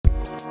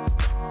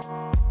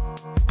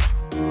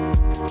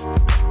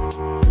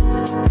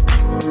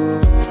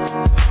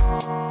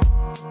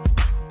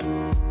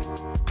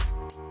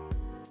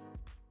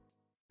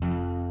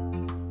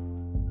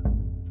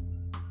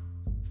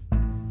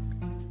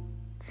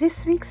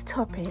This week's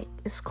topic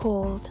is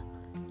called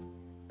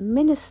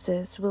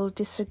Ministers Will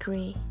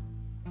Disagree,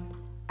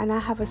 and I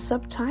have a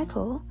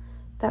subtitle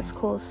that's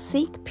called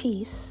Seek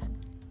Peace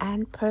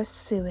and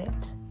Pursue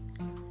It.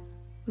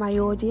 My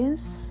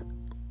audience,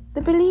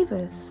 the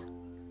believers.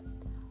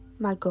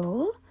 My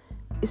goal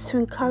is to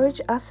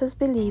encourage us as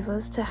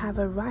believers to have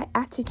a right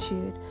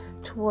attitude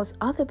towards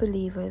other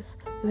believers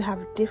who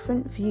have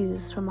different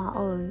views from our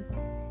own.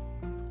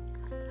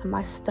 And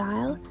my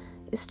style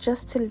is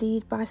just to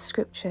lead by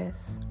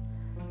scriptures.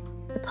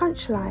 The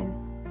punchline: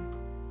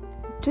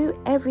 do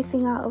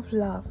everything out of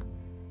love.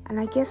 And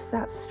I guess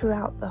that's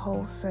throughout the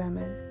whole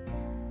sermon.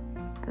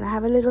 And I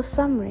have a little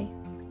summary.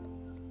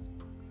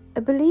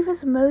 A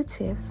believer's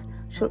motives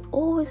should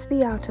always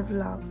be out of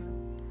love.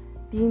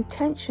 The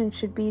intention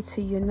should be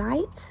to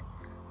unite,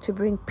 to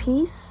bring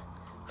peace,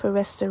 for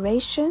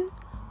restoration,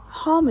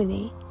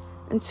 harmony,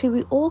 until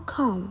we all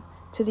come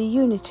to the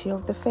unity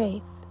of the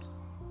faith.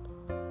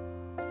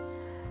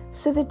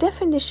 So the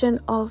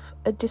definition of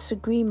a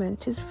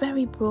disagreement is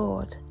very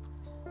broad,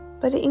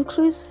 but it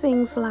includes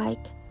things like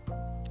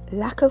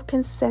lack of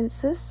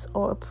consensus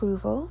or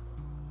approval,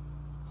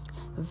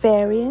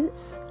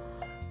 variance,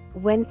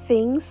 when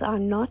things are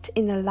not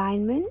in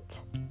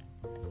alignment,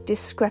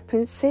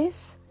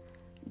 discrepancies,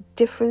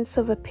 difference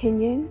of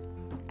opinion,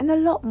 and a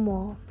lot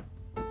more.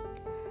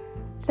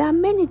 There are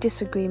many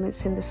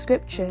disagreements in the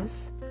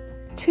scriptures,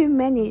 too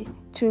many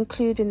to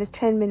include in a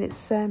 10-minute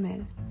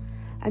sermon,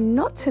 and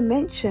not to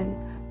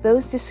mention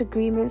those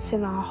disagreements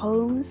in our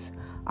homes,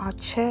 our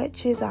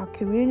churches, our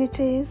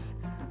communities,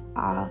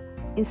 our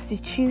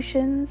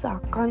institutions, our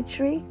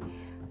country,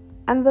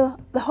 and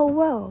the whole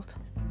world.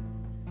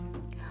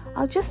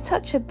 I'll just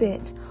touch a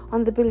bit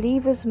on the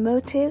believer's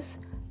motives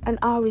and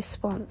our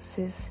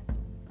responses.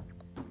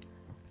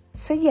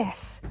 So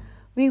yes,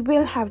 we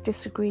will have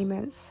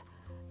disagreements,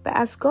 but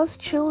as God's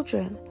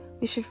children,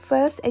 we should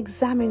first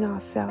examine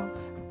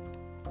ourselves.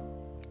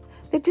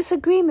 The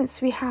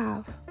disagreements we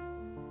have.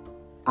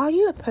 Are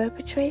you a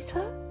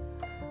perpetrator?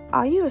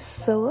 Are you a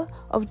sower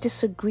of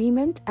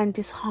disagreement and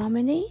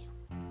disharmony?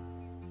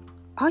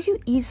 Are you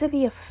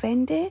easily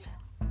offended?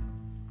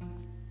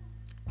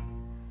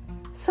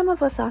 Some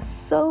of us are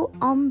so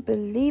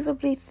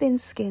unbelievably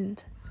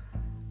thin-skinned.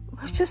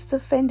 We're just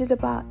offended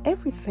about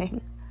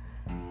everything.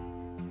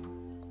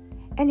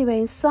 Anyway,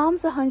 in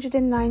Psalms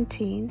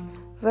 119,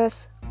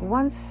 verse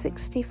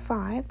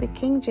 165, the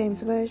King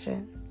James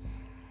Version,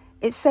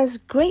 it says,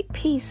 "Great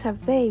peace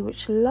have they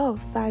which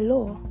love thy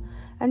law,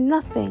 and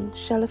nothing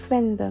shall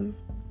offend them."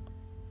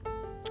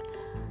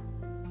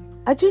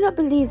 I do not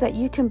believe that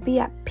you can be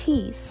at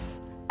peace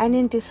and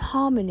in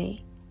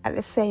disharmony at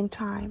the same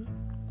time.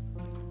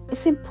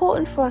 It's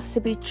important for us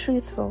to be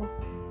truthful.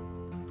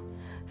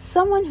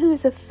 Someone who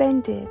is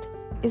offended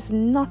is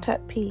not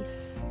at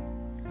peace.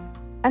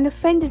 An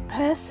offended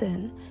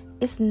person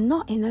is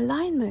not in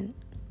alignment.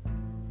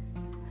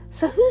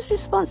 So whose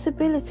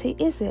responsibility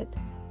is it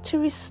to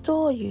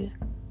restore you,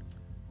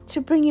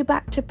 to bring you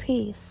back to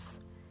peace?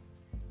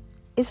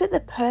 Is it the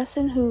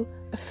person who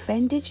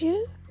offended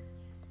you?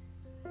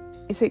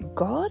 Is it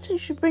God who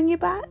should bring you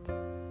back?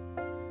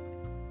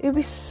 It would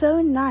be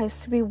so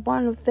nice to be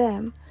one of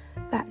them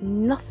that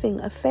nothing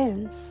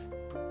offends,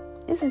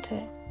 isn't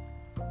it?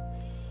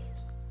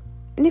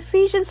 In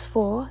Ephesians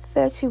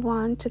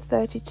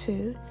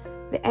 4:31-32,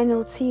 the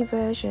NLT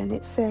version,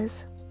 it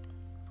says,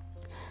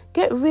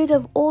 "Get rid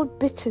of all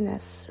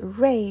bitterness,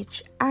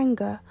 rage,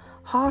 anger,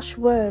 harsh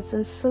words,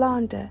 and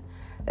slander,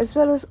 as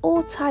well as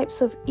all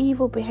types of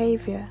evil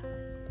behavior.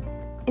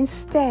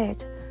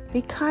 Instead,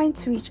 be kind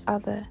to each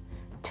other,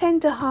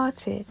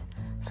 tender-hearted,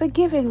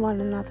 forgiving one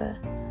another,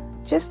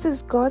 just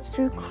as God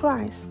through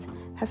Christ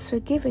has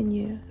forgiven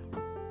you."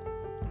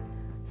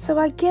 So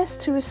I guess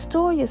to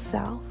restore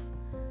yourself,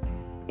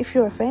 if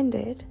you're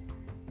offended,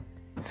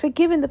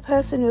 forgiving the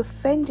person who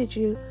offended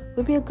you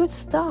would be a good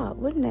start,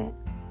 wouldn't it?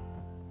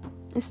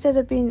 Instead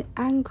of being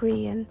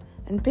angry and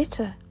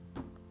bitter.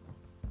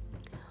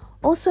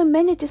 Also,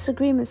 many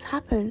disagreements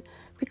happen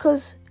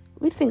because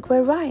we think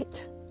we're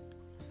right.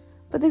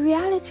 But the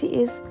reality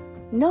is,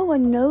 no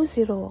one knows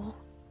it all.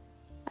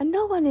 And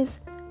no one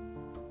is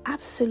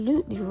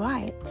absolutely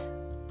right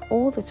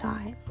all the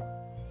time.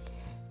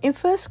 In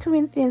 1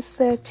 Corinthians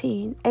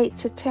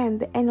 13:8-10,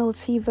 the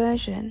NLT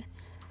version,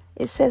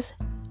 it says,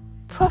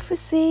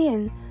 "Prophecy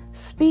and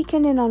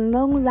speaking in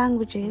unknown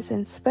languages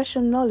and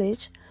special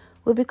knowledge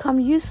will become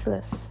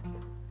useless,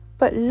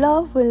 but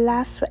love will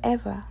last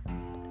forever.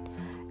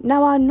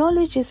 Now our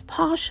knowledge is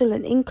partial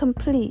and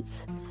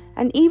incomplete,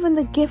 and even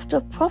the gift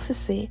of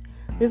prophecy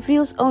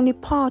reveals only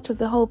part of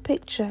the whole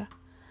picture.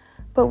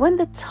 But when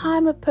the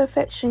time of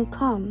perfection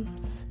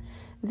comes,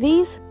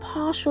 these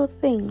partial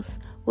things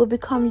will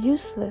become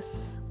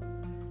useless."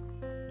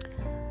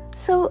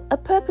 So a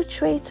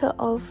perpetrator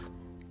of,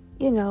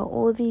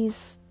 all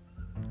these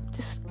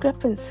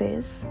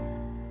discrepancies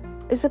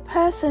is a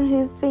person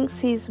who thinks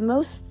he's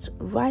most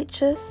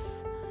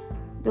righteous,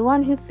 the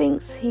one who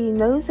thinks he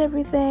knows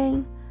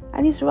everything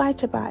and he's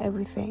right about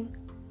everything.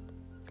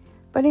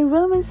 But in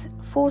Romans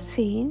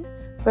 14,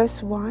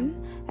 verse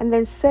 1, and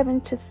then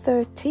 7 to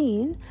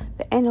 13,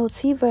 the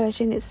NLT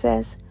version, it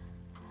says,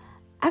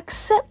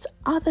 accept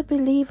other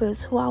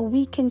believers who are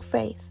weak in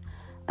faith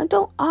and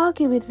don't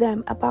argue with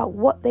them about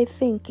what they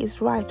think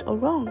is right or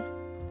wrong.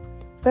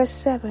 Verse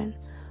 7,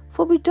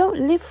 for we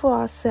don't live for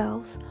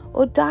ourselves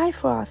or die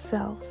for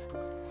ourselves.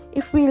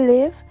 If we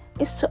live,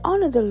 it's to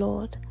honor the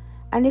Lord,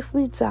 and if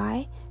we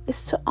die,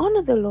 it's to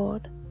honor the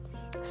Lord.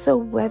 So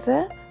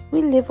whether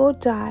we live or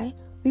die,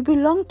 we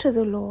belong to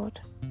the Lord.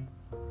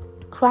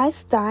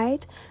 Christ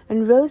died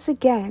and rose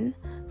again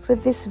for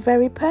this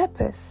very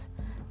purpose,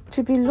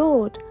 to be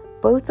Lord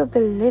both of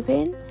the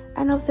living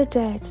and of the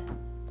dead.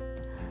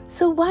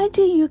 So why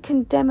do you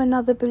condemn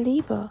another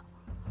believer?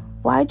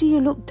 Why do you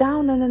look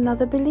down on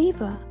another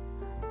believer?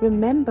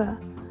 Remember,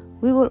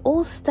 we will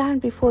all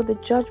stand before the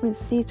judgment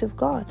seat of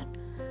God.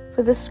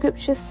 For the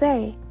scriptures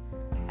say,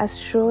 as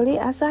surely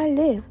as I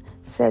live,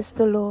 says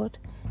the Lord,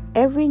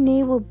 every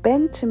knee will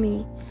bend to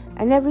me,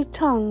 and every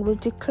tongue will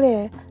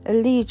declare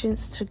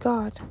allegiance to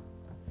God.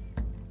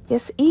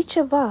 Yes, each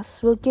of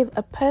us will give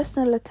a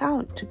personal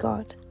account to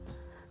God.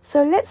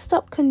 So let's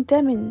stop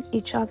condemning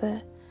each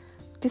other.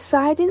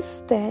 Decide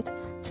instead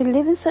to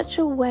live in such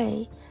a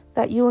way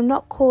that you will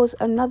not cause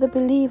another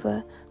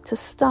believer to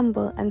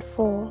stumble and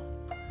fall.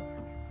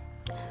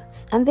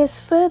 And there's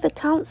further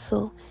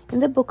counsel in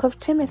the book of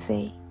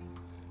Timothy.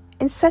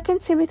 In 2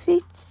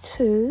 Timothy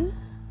 2,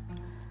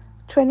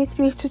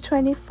 23 to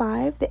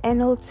 25, the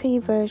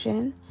NLT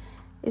version,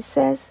 it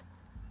says,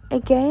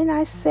 again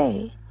I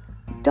say,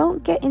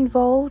 don't get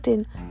involved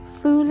in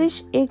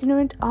foolish,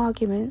 ignorant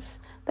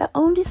arguments that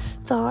only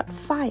start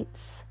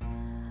fights.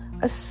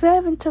 A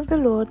servant of the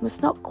Lord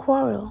must not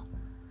quarrel,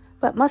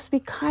 but must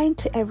be kind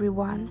to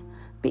everyone,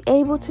 be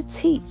able to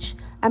teach,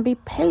 and be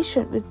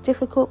patient with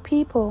difficult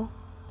people.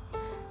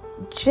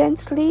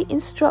 Gently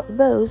instruct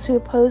those who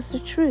oppose the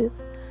truth.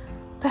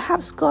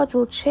 Perhaps God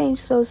will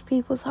change those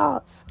people's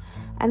hearts,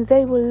 and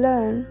they will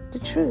learn the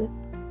truth.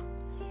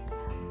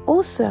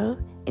 Also,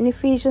 in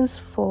Ephesians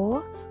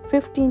 4,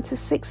 15 to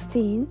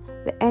 16,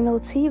 the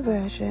NLT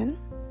version,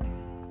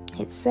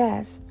 it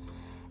says,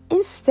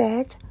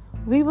 instead,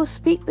 we will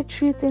speak the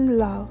truth in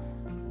love,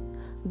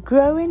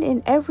 growing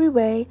in every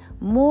way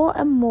more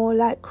and more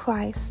like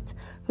Christ,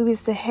 who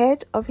is the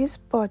head of his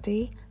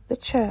body, the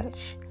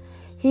church.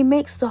 He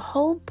makes the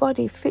whole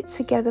body fit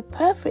together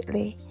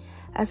perfectly.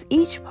 As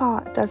each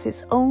part does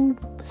its own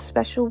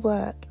special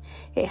work,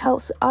 it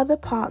helps other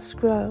parts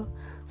grow,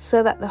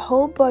 so that the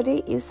whole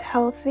body is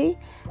healthy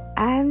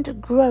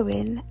and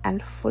growing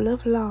and full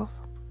of love.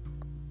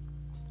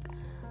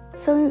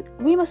 So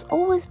we must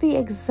always be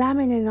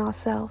examining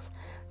ourselves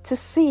to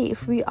see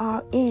if we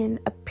are in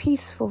a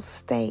peaceful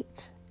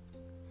state.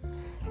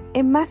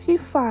 In Matthew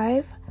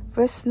 5,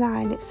 verse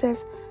 9, it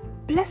says,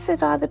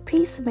 blessed are the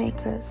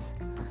peacemakers,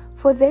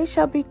 for they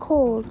shall be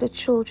called the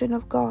children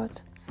of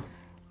God.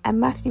 And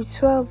Matthew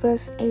 12,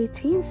 verse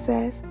 18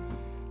 says,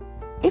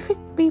 if it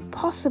be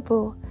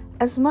possible,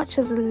 as much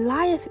as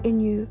lieth in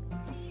you,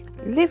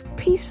 live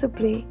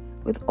peaceably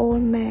with all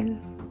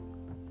men.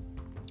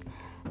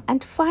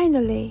 And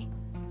finally,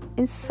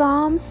 in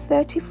Psalms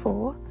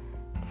 34,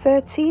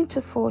 13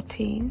 to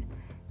 14,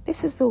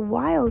 this is the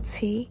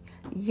YLT,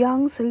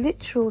 Young's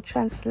literal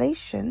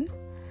translation,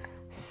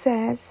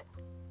 says,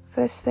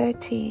 verse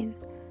 13,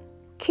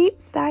 keep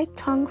thy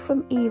tongue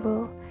from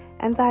evil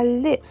and thy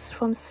lips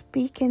from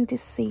speaking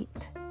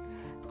deceit.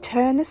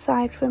 Turn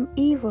aside from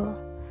evil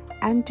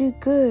and do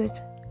good.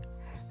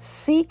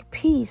 Seek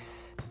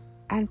peace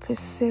and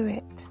pursue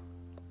it.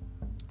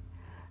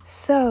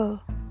 So,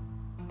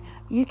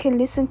 you can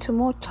listen to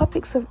more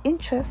topics of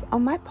interest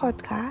on my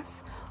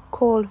podcast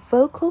called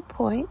Vocal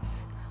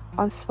Points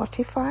on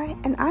Spotify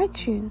and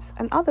iTunes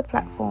and other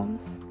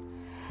platforms.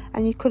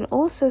 And you can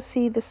also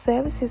see the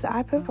services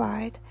I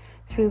provide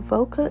through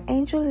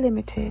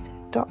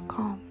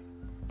vocalangellimited.com.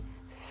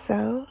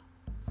 So,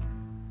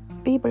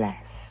 be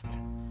blessed.